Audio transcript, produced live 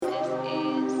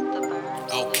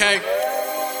Okay.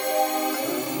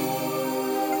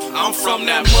 I'm from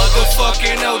that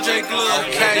motherfucking OJ glove.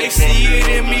 Okay. They see it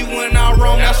in me when I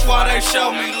roam, that's why they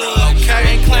show me love.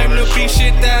 Okay. Ain't claim to be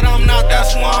shit that I'm not,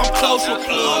 that's why I'm close with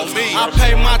plugs. I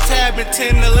pay my tab and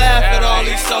tend to laugh at all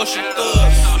these social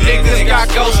thugs. Niggas got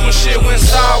ghosts when shit went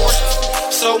sour.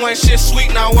 So when shit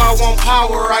sweet, now I want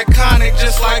power. Iconic,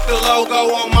 just like the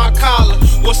logo on my collar.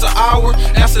 What's an hour?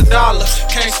 That's $1.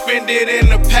 Can't spend it in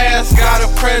the past. Got a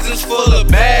presence full of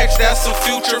bags. That's a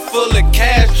future full of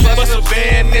cash. Plus a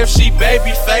band if she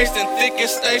baby faced and thick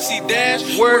as Stacey Dash.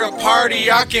 Word a party,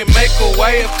 I can make a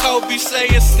way. If Kobe say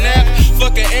a snap,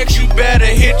 fuck an ex, you better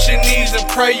hit your knees and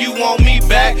pray you want me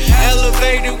back.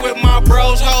 Elevated with my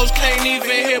bros, hoes can't even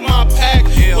hit my pack.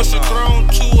 What's a throne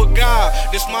to a god?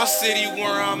 This my city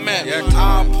where I'm at.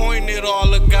 I appointed all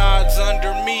the gods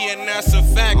under me, and that's a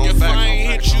fact. If I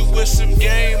ain't hit you with some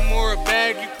game or a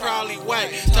bag, you probably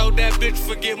whack. Told that bitch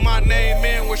forget my name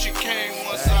and where she came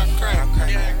once I cracked.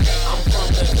 I'm from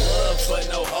the club, but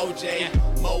no OJ.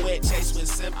 Moet chase with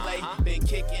Simple. Been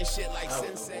kicking shit like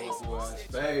Sensei.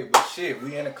 Hey, but shit,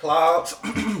 we in the clouds.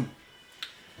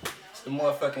 It's the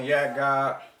motherfucking Yak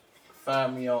God.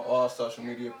 Find me on all social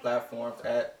media platforms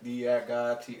at the Yak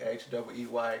God,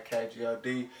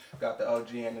 THEYKGOD. Got the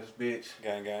OG in this bitch.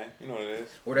 Gang, gang. You know what it is.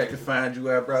 Where they can find you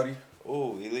at, Brody?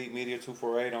 Ooh, Elite Media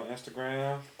 248 on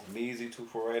Instagram. Meazy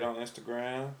 248 on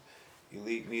Instagram.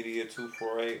 Elite Media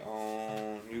 248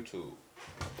 on YouTube.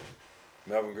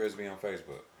 Melvin Grisby on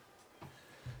Facebook.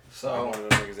 So I'm one of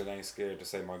them niggas that ain't scared to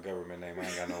say my government name. I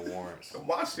ain't got no warrants.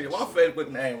 my Facebook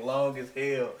name long as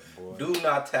hell. Boy. Do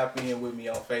not tap in with me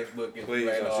on Facebook if Please,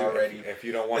 you ain't already. if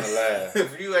you don't want to laugh.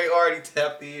 If you ain't already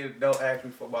tapped in, don't ask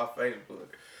me for my Facebook.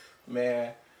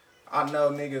 Man, I know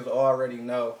niggas already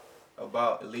know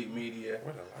about Elite Media.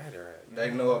 Where the lighter at?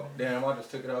 They know. Damn, I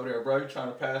just took it over there, bro. You trying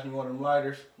to pass me one of them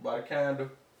lighters by the candle?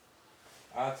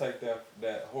 I'll take that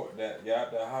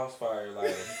house fire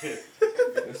lighter.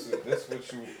 this what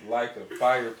you like a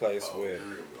fireplace with.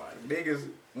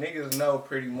 Niggas know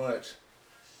pretty much.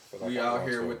 Like We out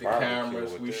here with the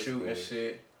cameras, we shooting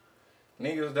shit.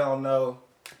 Niggas don't know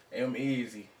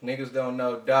Meazy. Niggas don't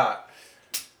know Dot.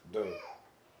 Dude.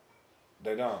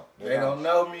 They don't. They don't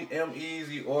know me,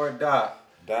 Meazy or Dot.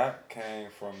 Dot came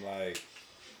from like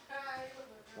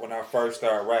when I first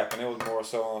started rapping. It was more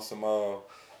so on some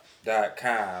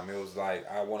 .com. It was like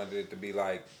I wanted it to be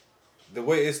like the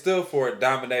way it stood for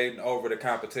dominating over the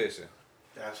competition.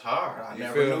 That's hard. I You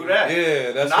never feel knew me? that.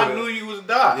 Yeah, that's. And I knew you was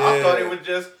Dot. Yeah. I thought it was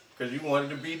just because you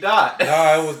wanted to be Dot. No,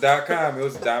 it was .com. It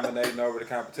was dominating over the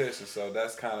competition. So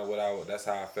that's kind of that's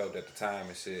how I felt at the time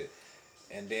and shit.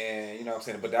 And then, you know what I'm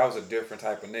saying? But that was a different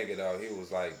type of nigga, though. He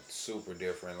was, like, super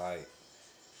different. Like,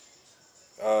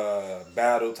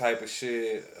 battle type of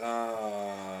shit,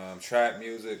 trap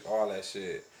music, all that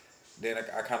shit. Then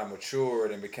I kind of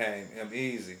matured and became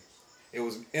Meazy. It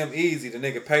was Meazy, the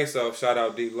nigga Peso, shout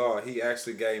out D-Law. He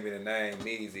actually gave me the name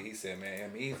Meazy. He said,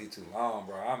 man, Meazy too long,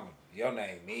 bro. Your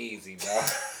name Meazy, bro.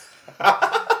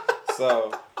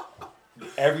 So,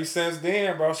 ever since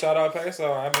then, bro, shout out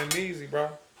Peso. I've been Meazy,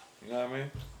 bro. You know what I mean?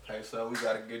 Hey, so we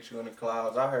gotta get you in the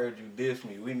clouds. I heard you diss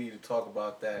me. We need to talk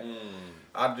about that.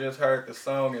 I just heard the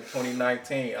song in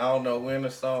 2019. I don't know when the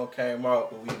song came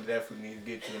out, but we definitely need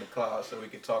to get you in the clouds so we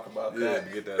can talk about that.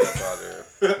 Yeah, get that up out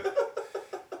there.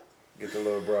 Get the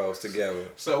little bros together.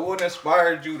 So what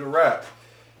inspired you to rap?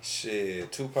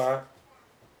 Shit, Tupac.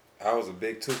 I was a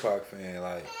big Tupac fan.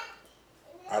 Like,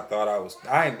 I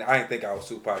didn't think I was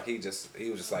Tupac. He was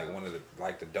just like one of the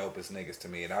dopest niggas to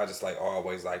me, and I just like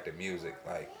always liked the music.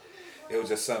 Like, it was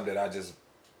just something that I just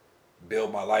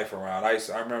built my life around. I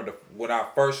remember when I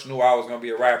first knew I was gonna be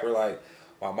a rapper. Like,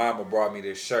 my mama brought me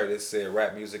this shirt. It said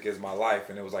 "Rap music is my life,"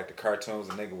 and it was like the cartoons.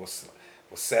 The nigga was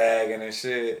sagging and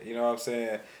shit. You know what I'm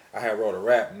saying? I had wrote a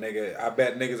rap, nigga. I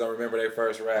bet niggas don't remember their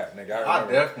first rap, nigga. I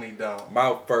definitely don't.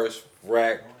 My first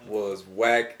rap was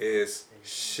whack as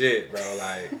shit, bro.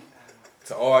 Like,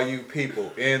 to all you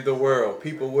people in the world,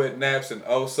 people with naps and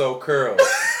oh so curls.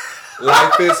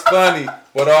 Life is funny,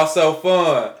 but also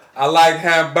fun. I like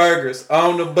hamburgers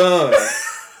on the bun.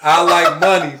 I like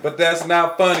money, but that's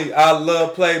not funny. I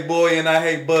love Playboy and I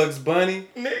hate Bugs Bunny.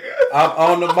 Nigga. I'm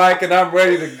on the mic and I'm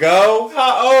ready to go.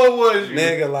 How old was you?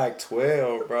 Nigga, like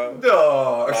 12, bro.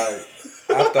 Dog. Like,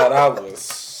 I thought I was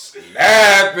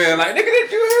snapping. Like, nigga,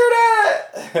 did you hear that?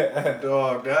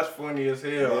 Dog, that's funny as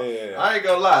hell. Yeah. I ain't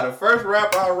gonna lie, the first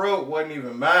rap I wrote wasn't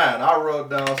even mine. I wrote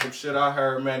down some shit I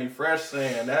heard Manny Fresh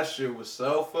saying. That shit was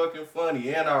so fucking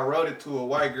funny. And I wrote it to a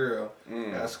white girl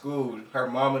at school. Her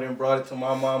mama then brought it to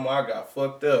my mama. I got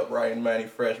fucked up writing Manny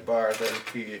Fresh bars as a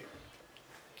kid.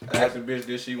 I asked the bitch,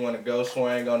 did she want to go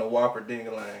swing on the Whopper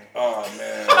Ding-a-lang? Oh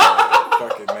man,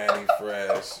 fucking Manny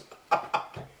Fresh.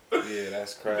 Yeah,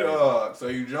 that's crazy. Dog. So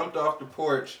you jumped off the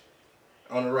porch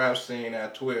on the rap scene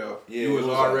at 12. Yeah, you was it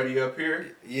was already up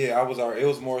here? Yeah, I was already. It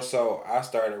was more so I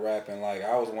started rapping like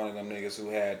I was one of them niggas who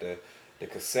had the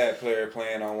cassette player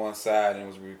playing on one side and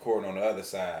was recording on the other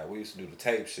side. We used to do the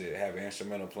tape shit, have an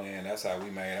instrumental playing. That's how we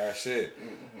made our shit.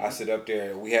 I sit up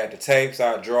there. We had the tapes.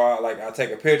 I draw like I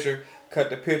take a picture, cut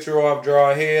the picture off,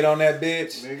 draw a head on that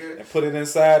bitch, Nigga. and put it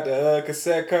inside the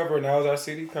cassette cover. And that was our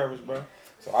CD covers, bro.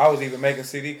 So I was even making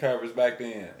CD covers back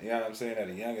then. You know what I'm saying? At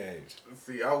a young age.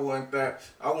 See, I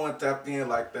wasn't tapped in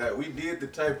like that. We did the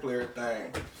tape player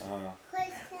thing.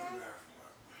 Question,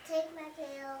 take my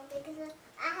tail because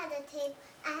I have a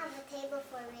table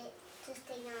for it to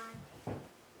stay on.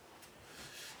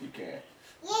 You can't.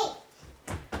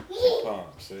 Yay!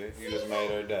 Pump, see? You just made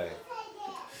her day.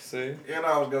 See? And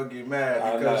I was gonna get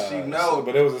mad because she know.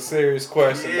 But it was a serious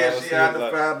question. Yeah, though. she had to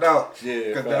find out. Yeah,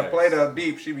 because that Play-Doh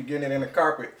deep, she be getting it in the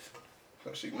carpet.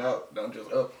 So she know, don't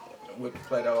just up and whip the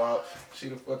Play-Doh out. She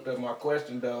done fucked up my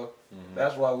question though. Mm-hmm.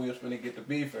 That's why we was finna get the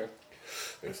beefing.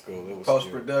 It's cool. It was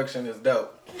Post-production is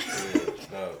dope. Yeah,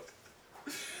 dope.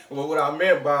 Well, what I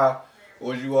meant by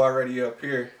was you already up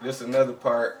here. This is another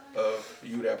part of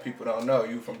you that people don't know.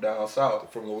 You from down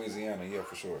south. From Louisiana, yeah,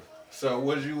 for sure. So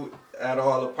was you at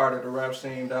all a part of the rap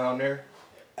scene down there?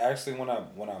 Actually, when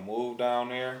I moved down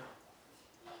there,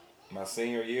 my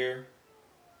senior year,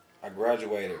 I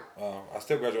graduated. I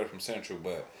still graduated from Central,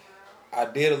 but I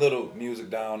did a little music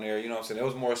down there. You know what I'm saying? It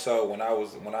was more so when I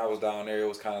was down there. It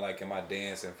was kind of like in my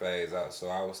dancing phase. So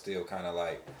I was still kind of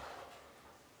like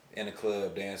in the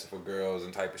club dancing for girls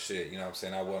and type of shit. You know what I'm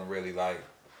saying? I wasn't really like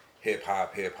hip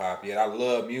hop. Yeah, I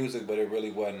love music, but it really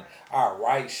wasn't. I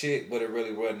write shit, but it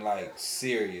really wasn't like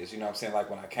serious. You know what I'm saying? Like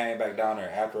when I came back down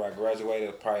there after I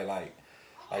graduated, probably like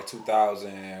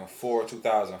 2004,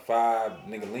 2005.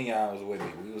 Nigga Leon was with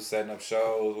me. We was setting up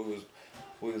shows.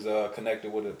 We was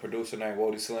connected with a producer named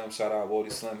Wody Slim. Shout out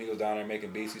Wody Slim. He was down there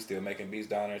making beats. He's still making beats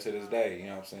down there to this day. You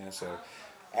know what I'm saying? So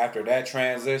after that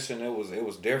transition, it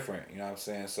was different. You know what I'm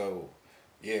saying? So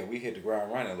yeah, we hit the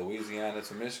ground running. Louisiana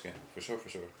to Michigan, for sure.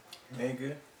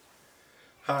 Nigga,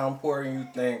 how important you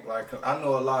think, like, I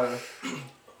know a lot of,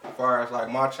 as far as like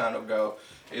my channel go,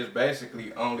 it's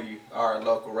basically only our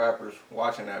local rappers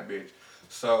watching that bitch.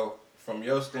 So from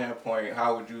your standpoint,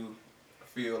 how would you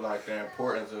feel like the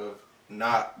importance of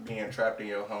not being trapped in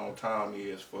your hometown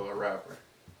is for a rapper?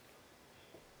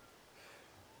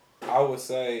 I would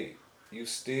say you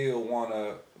still want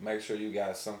to make sure you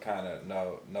got some kind of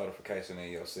notification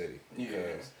in your city.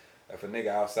 Because if a nigga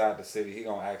outside the city, he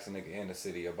gonna ask a nigga in the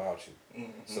city about you.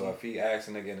 Mm-hmm. So if he asks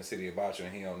a nigga in the city about you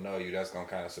and he don't know you, that's gonna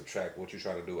kind of subtract what you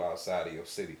trying to do outside of your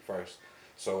city first.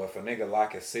 So if a nigga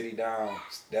lock his city down,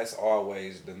 that's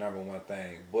always the number one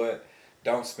thing. But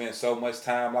don't spend so much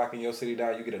time locking your city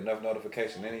down. You get enough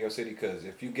notification in your city, because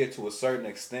if you get to a certain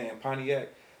extent in Pontiac,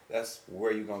 that's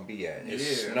where you're gonna be at.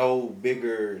 It's no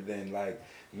bigger than like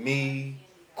me,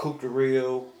 Coop the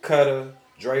Real, Cutter,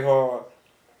 Dre Hard.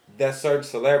 That certain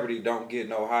celebrity don't get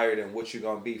no higher than what you're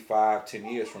gonna be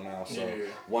 5-10 years from now. So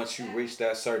once you reach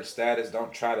that certain status,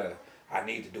 don't try to, I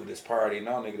need to do this party.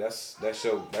 No, nigga,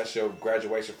 that's your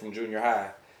graduation from junior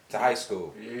high to high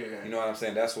school. Yeah. You know what I'm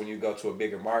saying? That's when you go to a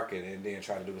bigger market and then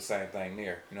try to do the same thing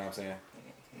there. You know what I'm saying?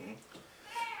 Mm-hmm.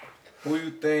 Who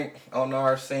you think on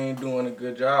our scene doing a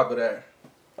good job of that?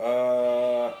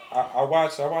 I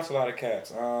watch a lot of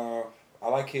cats. I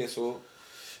like Kid Swoop.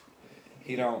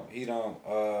 He don't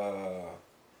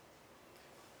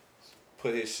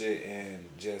put his shit in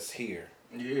just here.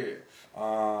 Yeah.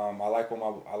 I like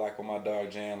what my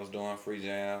dog Jam was doing. Free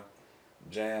Jam.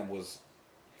 Jam was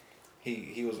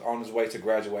he was on his way to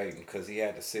graduating because he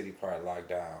had the city part locked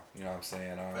down. You know what I'm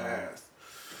saying?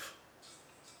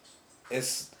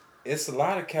 It's a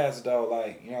lot of cats though,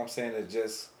 like, you know what I'm saying, that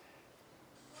just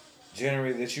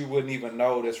generally that you wouldn't even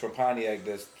know that's from Pontiac.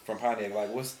 Like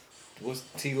what's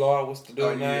T-Law? What's the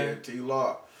dude name? Yeah,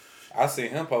 T-Law. I seen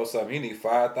him post something. He need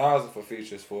 5,000 for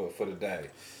features for the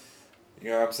day. You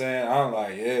know what I'm saying? I'm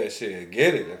like, yeah, shit,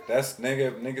 get it. If that's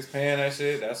niggas paying that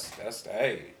shit, that's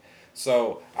hey.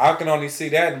 So I can only see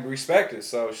that and respect it.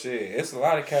 So shit, it's a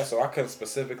lot of cats. So I couldn't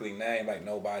specifically name like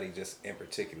nobody just in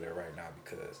particular right now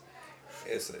because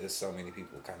it's so many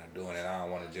people kind of doing it. I don't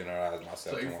want to generalize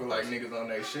myself. So you feel like niggas on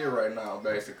that shit right now,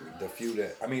 basically? The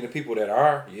people that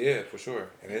are, yeah, for sure.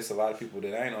 And it's a lot of people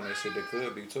that ain't on that shit that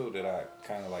could be too, that I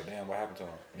kind of like, damn, what happened to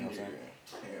them? You know what I'm saying?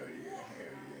 Hell yeah.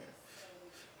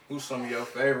 Who's some of your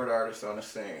favorite artists on the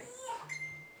scene?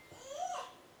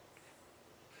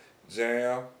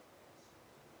 Jam.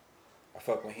 I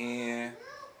fuck with Hen.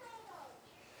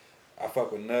 I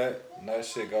fuck with Nut. Nut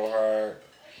shit go hard.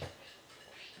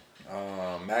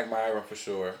 Mac Myron for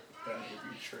sure. That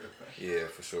would be tripping. Yeah,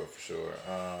 for sure.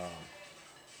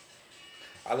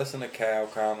 I listen to Cal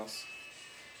Connors.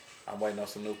 I'm waiting on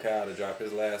some new Cal to drop.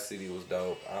 His last CD was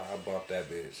dope. I bumped that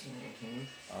bitch.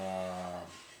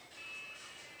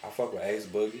 I fuck with Ace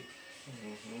Boogie.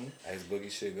 Ace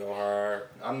Boogie shit go hard.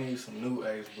 I need some new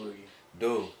Ace Boogie.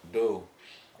 Do.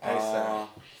 ASAP.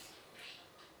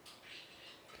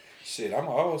 Shit, I'm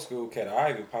an old school cat.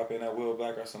 I even pop in that Will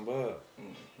Black or some Bud.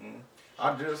 I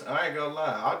ain't gonna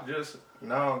lie. I just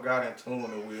now got in tune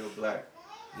with Will Black.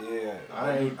 Yeah.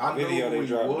 I knew who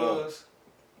he was,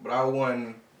 but I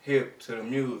wasn't hip to the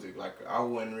music. Like, I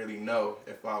wouldn't really know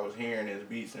if I was hearing his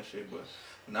beats and shit. But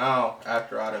now,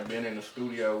 after I done been in the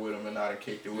studio with him and I done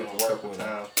kicked it with him a couple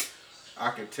times, I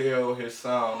can tell his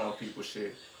sound on people's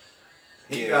shit.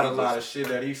 He got a lot of shit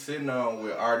that he's sitting on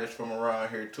with artists from around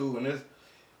here too. And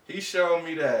he showed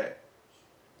me that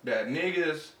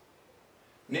niggas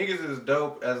is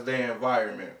dope as their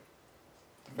environment.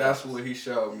 That's what he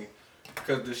showed me.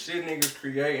 Cause the shit niggas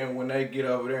creating when they get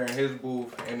over there in his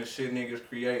booth and the shit niggas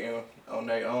creating on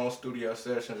their own studio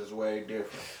sessions is way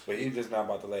different. But he's just not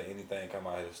about to let anything come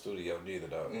out of his studio neither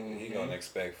though. He gonna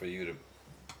expect for you to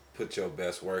put your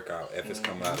best work out if it's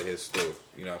coming out of his studio.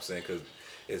 You know what I'm saying? Cause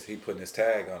he putting his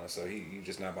tag on it, so you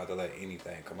just not about to let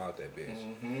anything come out that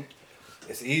bitch.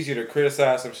 It's easier to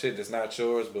criticize some shit that's not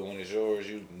yours, but when it's yours,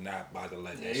 you not about to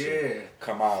let that shit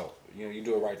come out. You know, you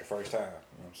do it right the first time. You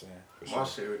know what I'm saying? For sure. My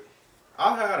shit.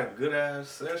 I had a good ass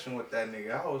session with that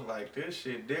nigga. I was like, this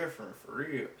shit different for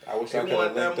real. I wish I could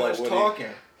have linked up with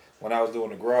him. When I was doing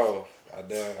the Grove, I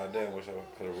damn wish I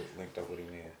could have linked up with him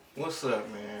then. What's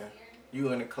up, man?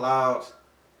 You in the clouds?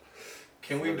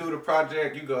 Can we do the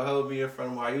project? You gonna hold me in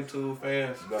front of my YouTube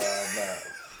fans? Nah.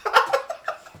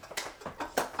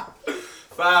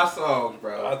 5 songs,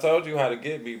 bro. I told you how to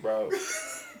get me, bro.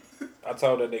 I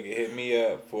told that nigga hit me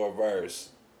up for a verse.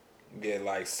 Get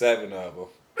like 7 of them.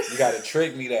 You gotta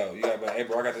trick me though. You gotta be like, hey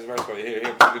bro, I got this verse for you. Here,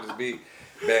 get this beat.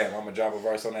 Bam, I'm gonna drop a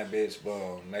verse on that bitch.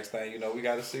 Boom. Next thing you know, we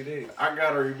got a CD. I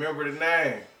gotta remember the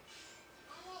name.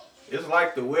 It's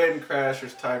like the Wedding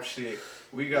Crashers type shit.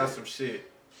 We got some shit.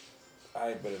 I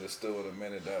ain't been in the stew in a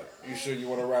minute though. You sure you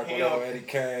wanna rock with old Eddie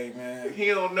Kane, man? He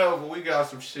don't know, but we got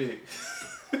some shit.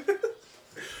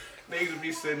 Niggas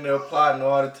be sitting there plotting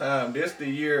all the time. This the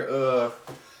year of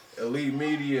Elite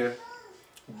Media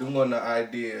doing the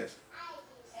ideas.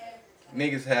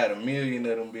 Niggas had 1 million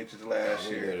of them bitches last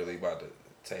year. We literally about to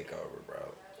take over, bro.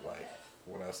 Like,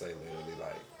 when I say literally,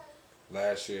 like,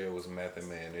 last year was Method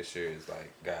Man. This year is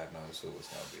like, God knows who it's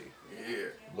gonna be. Yeah.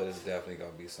 But it's definitely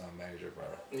gonna be something major, bro.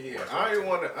 Yeah. I ain't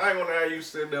wanna have you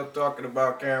sitting up talking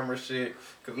about camera shit,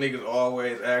 cause niggas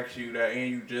always ask you that,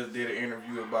 and you just did an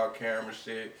interview about camera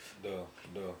shit. Duh.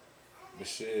 But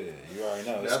shit, you already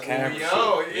know. It's That's camera shit.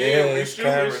 Yeah, we it's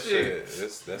camera shit.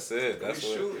 That's it. That's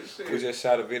shit. We just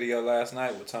shot a video last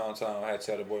night with Tom. I had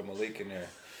Cheddar Boy Malik in there.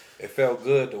 It felt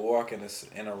good to walk in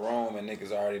a room and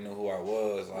niggas already knew who I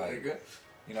was. Like,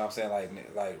 you know what I'm saying?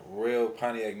 Like real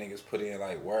Pontiac niggas put in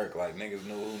like work. Like niggas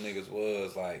knew who niggas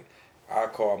was. Like I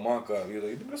called Monk up. He was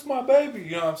like, "This my baby."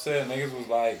 You know what I'm saying? Niggas was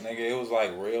like, it was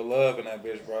like real love in that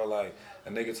bitch, bro. Like a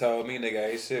nigga told me,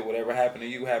 hey shit, whatever happened to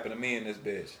you happened to me in this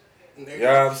bitch. Nigga. You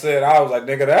know what I'm saying? I was like,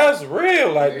 nigga, that's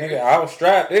real. Like, nigga, I was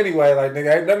strapped anyway. Like,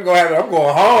 nigga, ain't nothing gonna happen. I'm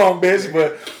going home, bitch.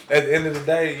 But at the end of the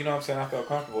day, you know what I'm saying? I felt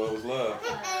comfortable. It was love.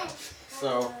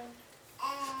 So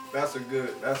that's a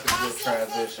good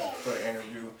transition for an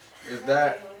interview. Is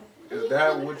that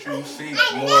what you seek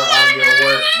more out of your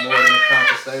work, more than the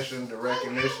compensation, the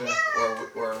recognition,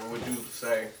 or would you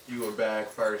say you a bag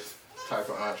first type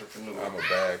of entrepreneur? I'm a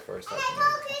bag first type of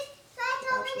nigga.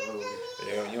 Absolutely.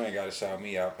 Yeah, you ain't gotta shout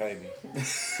me out, pay me.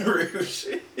 Real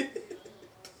shit.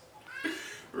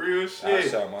 Real I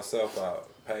shit. shout myself out.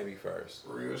 Pay me first.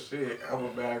 Real shit. I'm a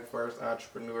bag first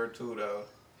entrepreneur too though.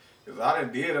 Cause I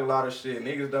done did a lot of shit.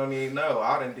 Niggas don't even know.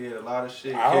 I done did a lot of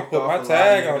shit. I don't put my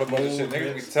tag on a bunch of shit.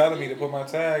 Niggas be telling me to put my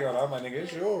tag on. I'm like, nigga,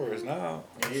 it's yours now.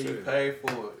 Yeah, you pay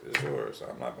for it. It's yours. So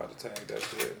I'm not about to tag that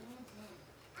shit.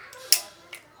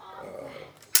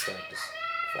 Practice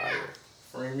fire.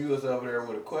 Freem, you was over there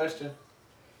with a question.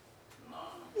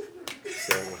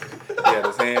 So he had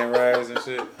his hand raised and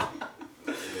shit.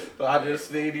 So I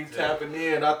just seen him tapping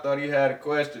in. I thought he had a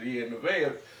question. He in the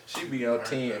veil. She be on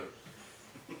 10.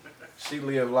 She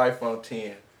live life on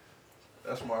 10.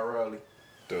 That's my Rolly.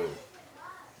 Dude.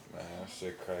 Man, that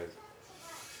shit crazy.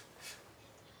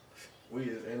 We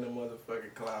is in the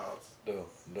motherfucking clouds. Dude.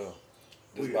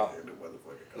 This We about, in the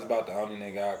motherfucking this cloud. about the only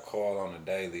nigga I call on the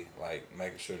daily, like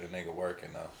making sure the nigga working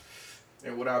though.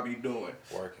 And what I be doing?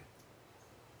 Working.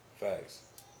 Facts.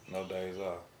 No days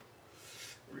off.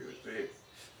 Real shit.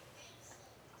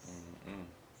 Mm-mm.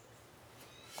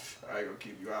 I ain't gonna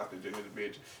keep you out there in this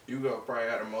bitch. You gonna probably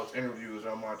have the most interviews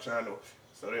on my channel,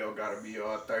 so they don't gotta be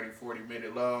all 30, 40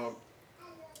 minute long.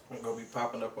 I'm gonna be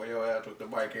popping up on your ass with the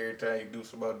mic every time you do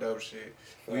some more dope shit.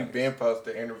 We Facts. been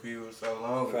posting interviews so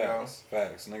long ago.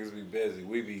 Facts. Niggas be busy.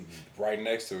 We be right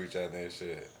next to each other and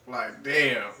shit. Like,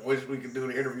 damn, wish we could do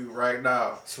the interview right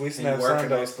now. Sweet And you Snap working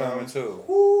Sunday's on coming something. too.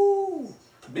 Woo!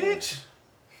 Bitch!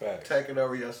 Facts. Taking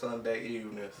over your Sunday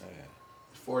evenings. Yeah.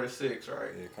 4 to 6,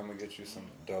 right? Yeah, come and get you some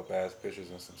dope ass pictures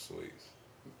and some sweets.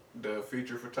 The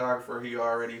feature photographer, he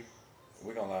already...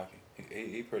 We gonna lock him.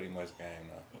 He pretty much game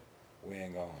now. We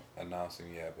ain't gonna announce him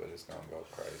yet, but it's gonna go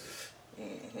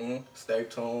crazy. Stay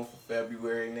tuned for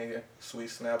February, nigga.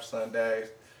 Sweet Snap Sundays.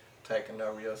 Taking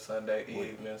over your Sunday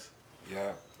evenings.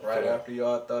 Yeah. Right after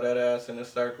y'all throw that ass in the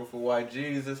circle for White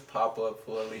Jesus, pop up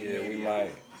for Elite Yeah, Media.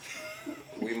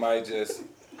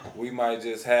 we might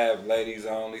just have ladies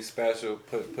only special.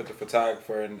 Put the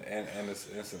photographer in a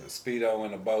Speedo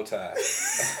and a bow tie.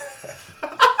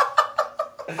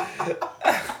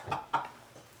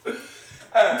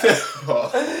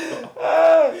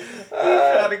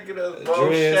 Try to get us both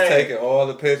Dre's shanked. taking all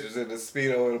the pictures in the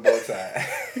Speedo and a bow tie.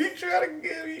 He try to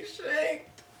get me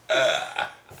shanked.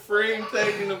 Freem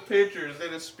taking the pictures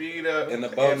in the speed up In the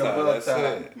bow and the tie, bow that's tie.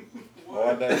 it.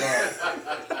 All day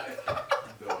long.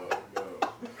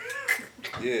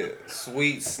 Yeah,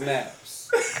 sweet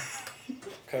snaps.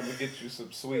 Come and get you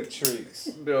some sweet treats.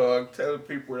 Dog, tell the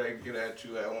people where they can get at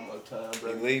you at one more time,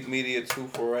 bro. Elite Media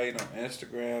 248 on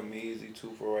Instagram, Meazy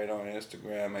 248 on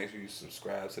Instagram. Make sure you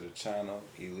subscribe to the channel,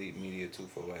 Elite Media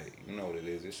 248. You know what it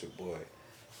is. It's your boy,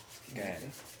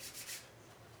 Gang.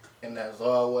 And as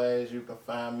always, you can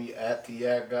find me at the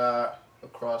Yak God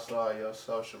across all your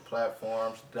social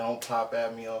platforms. Don't pop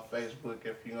at me on Facebook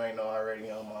if you ain't already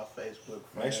on my Facebook.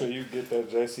 Make sure you get that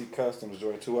JC Customs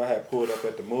joint too. I had pulled up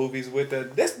at the movies with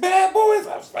this Bad Boys.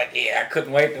 I was like, yeah, I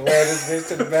couldn't wait to wear this bitch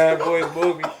to the Bad Boys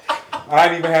movie. I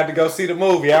didn't even have to go see the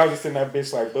movie. I was just in that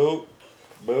bitch like, boop,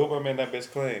 boop. I'm in that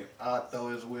bitch clean. I'll throw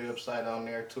his website on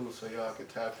there too so y'all can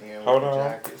tap in Hold with the on.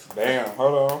 jackets. Damn,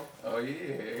 hold on. Oh yeah.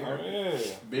 Oh, yeah.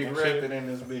 Big Make reppin' sure- in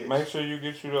this bitch. Make sure you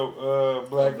get you the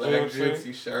Black Gypsy.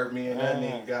 Gypsy shirt. Me and that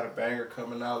Man. nigga got a banger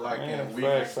coming out like in a Man, week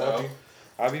or facts. so.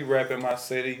 I be rapping my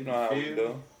city. You know how we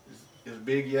do. It's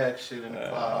big yak shit in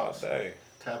the All clouds. day.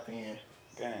 Tap in.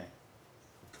 Gang.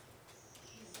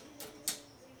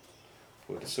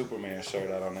 Put the Superman shirt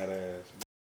out on that ass.